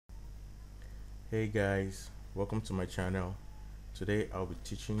Hey guys, welcome to my channel. Today I'll be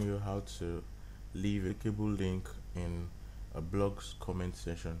teaching you how to leave a clickable link in a blog's comment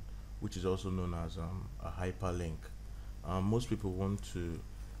section, which is also known as a hyperlink. Most people want to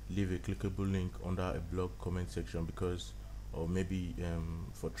leave a clickable link under a blog comment section because, or maybe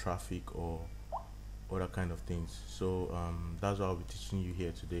for traffic or other kind of things. So that's what I'll be teaching you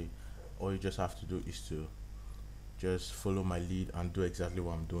here today. All you just have to do is to just follow my lead and do exactly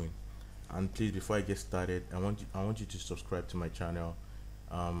what I'm doing. And please, before I get started, I want you to subscribe to my channel.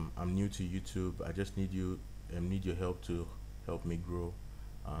 I'm new to YouTube. I just need your help to help me grow.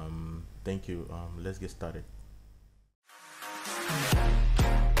 Thank you. Let's get started.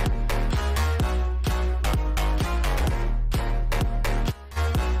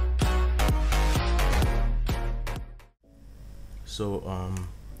 So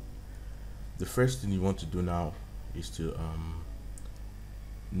the first thing you want to do now is to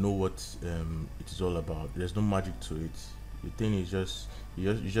know what it is all about. There's no magic to it. The thing is just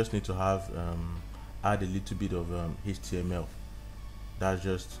you just need to have add a little bit of HTML. That's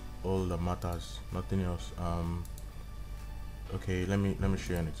just all that matters, nothing else. Okay, let me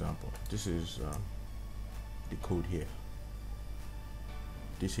show you an example. This is the code here,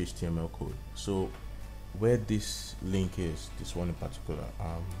 this HTML code. So where this link is, this one in particular,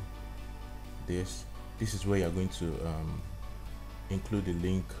 this is where you're going to include the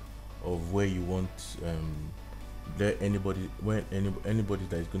link of where you want anybody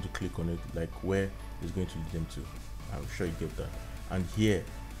that is going to click on it, like where it's going to lead them to. I'm sure you get that. And here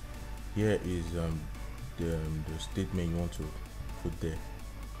is the statement you want to put there.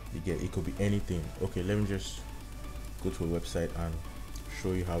 You get, it could be anything. Okay, let me just go to a website and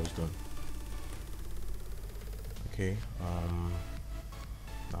show you how it's done. Okay,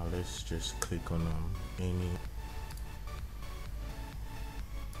 now let's just click on any.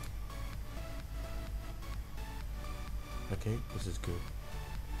 Okay, this is good.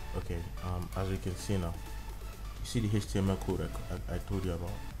 Okay, as you can see now, you see the HTML code I told you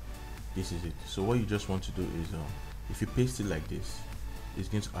about. This is it. So what you just want to do is if you paste it like this, it's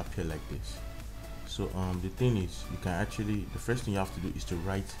going to appear like this. So the thing is, you can actually, the first thing you have to do is to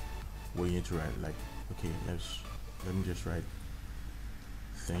write what you need to write. Like, okay, let me just write,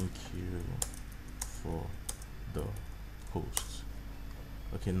 thank you for the post.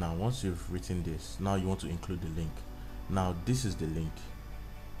 Okay, now once you've written this, now you want to include the link. Now this is the link.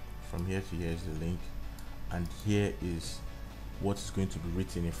 From here to here is the link, and here is what is going to be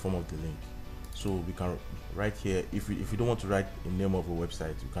written in form of the link. So we can write here, if you don't want to write the name of a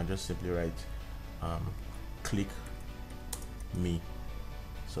website, you can just simply write click me,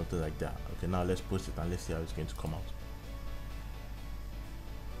 something like that. Okay, now let's post it and let's see how it's going to come out.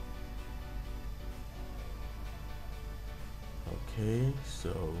 Okay,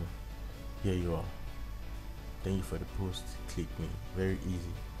 so here you are. Thank you for the post, click me. Very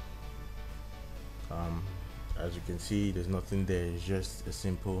easy. As you can see, there's nothing there. It's just a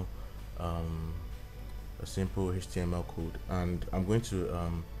simple HTML code, and I'm going to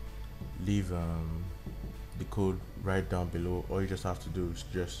leave the code right down below. All you just have to do is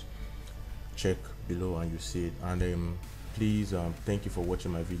just check below and you see it. And please, thank you for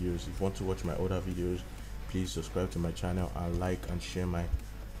watching my videos. If you want to watch my other videos, please subscribe to my channel and like and share my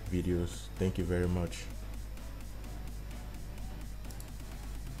videos. Thank you very much.